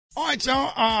All right,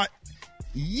 y'all.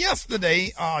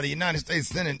 Yesterday, the United States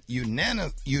Senate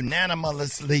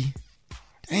unanimously,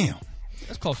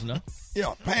 that's close enough.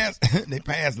 Yeah, they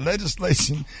passed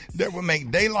legislation that will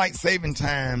make daylight saving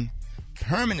time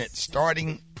permanent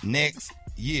starting next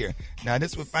year. Now,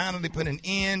 this would finally put an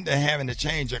end to having to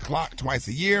change your clock twice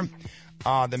a year.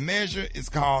 The measure is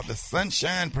called the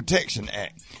Sunshine Protection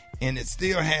Act, and it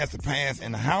still has to pass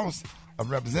in the House of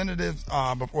Representatives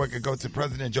before it could go to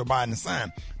President Joe Biden to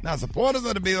sign. Now, supporters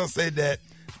of the bill say that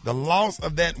the loss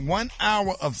of that 1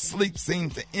 hour of sleep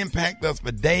seems to impact us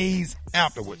for days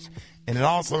afterwards, and it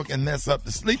also can mess up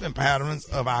the sleeping patterns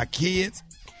of our kids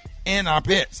and our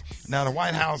pets. Now, the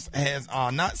White House has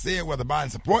not said whether Biden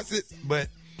supports it, but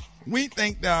we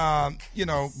think, but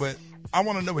I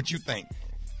want to know what you think.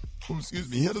 Oh, excuse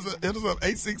me. Hit us up,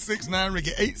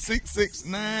 866-9-RICKY,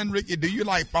 866-9-RICKY. Do you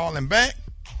like falling back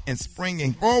and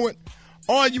springing forward?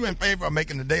 Or are you in favor of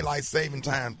making the daylight saving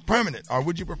time permanent? Or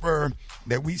would you prefer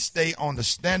that we stay on the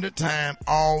standard time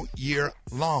all year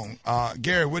long?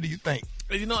 Gary, what do you think?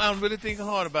 I'm really thinking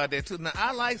hard about that, too. Now,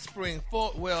 I like spring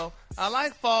forward. Well, I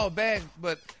like fall back,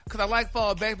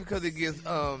 because it gives,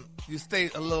 you stay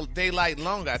a little daylight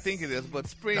longer, I think it is. But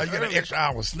spring now you get an extra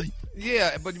hour of sleep.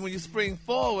 Yeah, but when you spring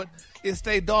forward, it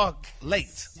stay dark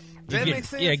late. Does that make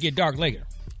sense? Yeah, it get dark later.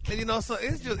 And, so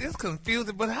it's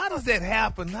confusing. But how does that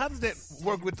happen? How does that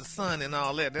work with the sun and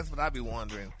all that? That's what I be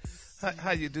wondering.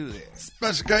 How you do that?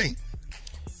 Special K.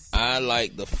 I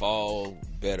like the fall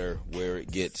better where it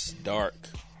gets dark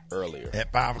earlier.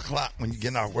 At 5 o'clock when you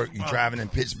get off work, you driving in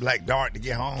pitch black dark to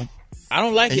get home. I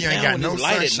don't like it now when no it's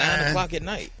light sunshine. at 9 o'clock at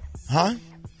night. Huh?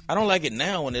 I don't like it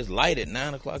now when it's light at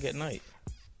 9 o'clock at night.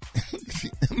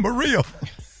 Maria.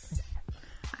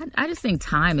 I just think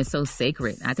time is so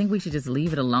sacred. I think we should just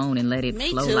leave it alone and let it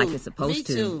flow like it's supposed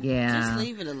to. Me too. Yeah. Just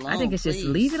leave it alone. I think it's just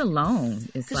leave it alone.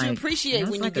 It's because you appreciate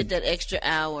when you like get that extra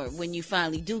hour when you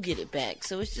finally do get it back.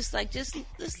 So it's just like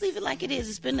let's leave it like it is.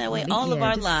 It's been that way all of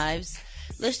our lives.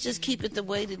 Let's just keep it the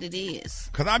way that it is.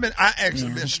 Because I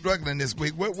actually been struggling this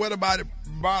week. What about it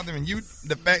bothering you?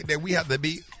 The fact that we have to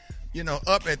be,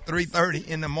 up at 3:30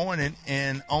 in the morning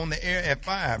and on the air at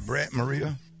 5. Brett,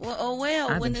 Maria. Well,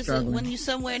 when you're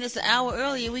somewhere and it's an hour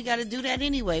earlier, we got to do that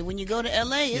anyway. When you go to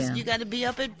LA, you got to be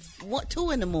up at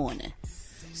 2 in the morning.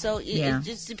 So it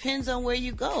just depends on where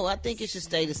you go. I think it should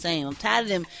stay the same. I'm tired of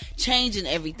them changing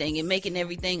everything and making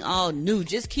everything all new.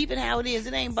 Just keep it how it is.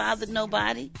 It ain't bothered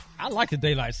nobody. I like the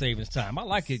daylight savings time. I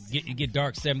like it get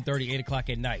dark 7:30, 8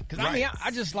 o'clock at night. Because I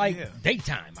just like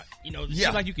daytime. It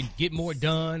seems like you can get more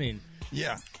done and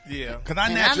Because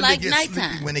I naturally get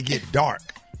sleepy when it get dark.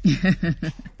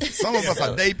 Some of us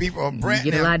are day people. Brett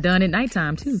you get a lot done at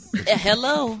nighttime too.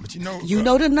 Hello, but you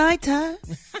know the nighttime.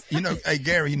 Hey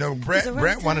Gary,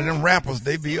 Brett, one of them rappers.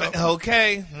 They be up.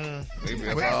 Okay, they be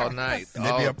up all night.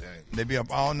 They be up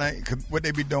all night. What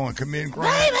they be doing? Committing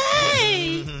crimes.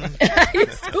 Baby, you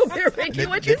stupid, Ricky.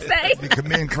 What you say? Be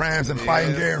committing crimes and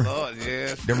fighting Gary. Lord,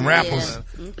 yes. Them rappers.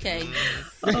 Yeah. Okay.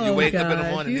 You wake up in the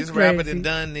morning. This rapper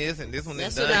done this, and this one done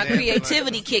that. That's when our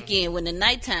creativity kick in. When the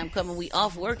nighttime comes and we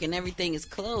off work and everything is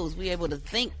closed, we able to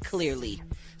think clearly.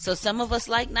 So some of us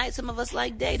like night, some of us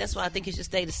like day. That's why I think it should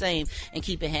stay the same and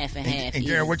keep it half and half. And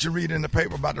Gary, what you read in the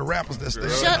paper about the rappers that stay?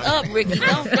 Shut up, Ricky.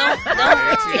 Don't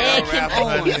egg him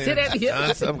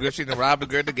on. Some girl, she done robbed a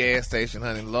girl at the gas station,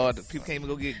 honey. Lord, the people can't even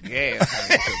go get gas.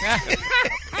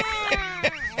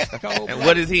 And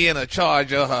what is he in a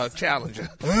charge of her Challenger?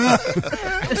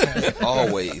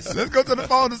 Always. Let's go to the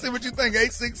phone to see what you think.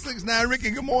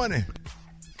 866-9-RICKY, good morning.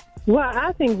 Well,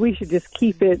 I think we should just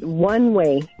keep it one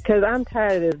way because I'm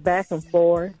tired of this back and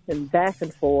forth and back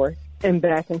and forth and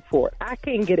back and forth. I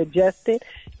can't get adjusted.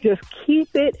 Just keep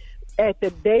it at the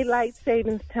daylight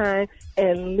savings time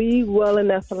and leave well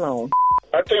enough alone.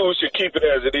 I think we should keep it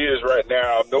as it is right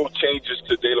now. No changes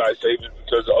to daylight savings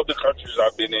because the other countries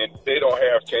I've been in, they don't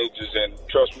have changes. And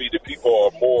trust me, the people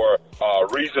are more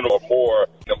reasonable, more in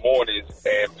the mornings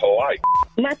and polite.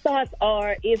 My thoughts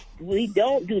are if we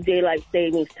don't do daylight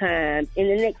savings time in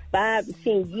the next 5 to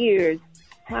 10 years,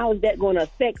 how is that going to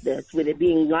affect us with it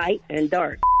being light and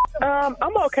dark?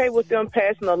 I'm okay with them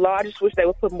passing a law. I just wish they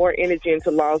would put more energy into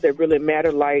laws that really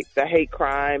matter, like the hate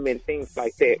crime and things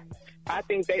like that. I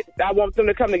want them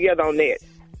to come together on that.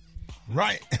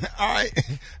 Right. All right.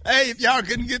 Hey, if y'all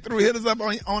couldn't get through, hit us up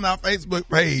on our Facebook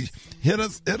page. Hit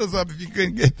us up if you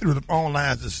couldn't get through. The phone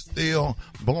lines are still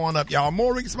blowing up, y'all.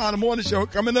 More Rickey Smiley Morning Show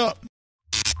coming up.